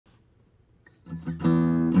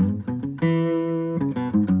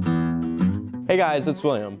Hey guys, it's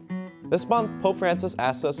William. This month, Pope Francis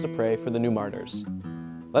asked us to pray for the new martyrs.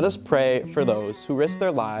 Let us pray for those who risk their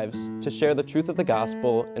lives to share the truth of the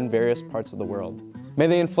gospel in various parts of the world. May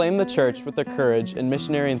they inflame the church with their courage and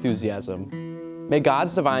missionary enthusiasm. May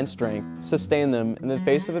God's divine strength sustain them in the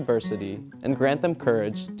face of adversity and grant them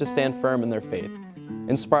courage to stand firm in their faith,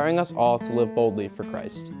 inspiring us all to live boldly for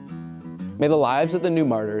Christ. May the lives of the new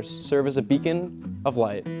martyrs serve as a beacon of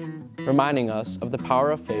light, reminding us of the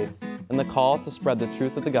power of faith and the call to spread the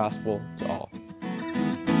truth of the gospel to all.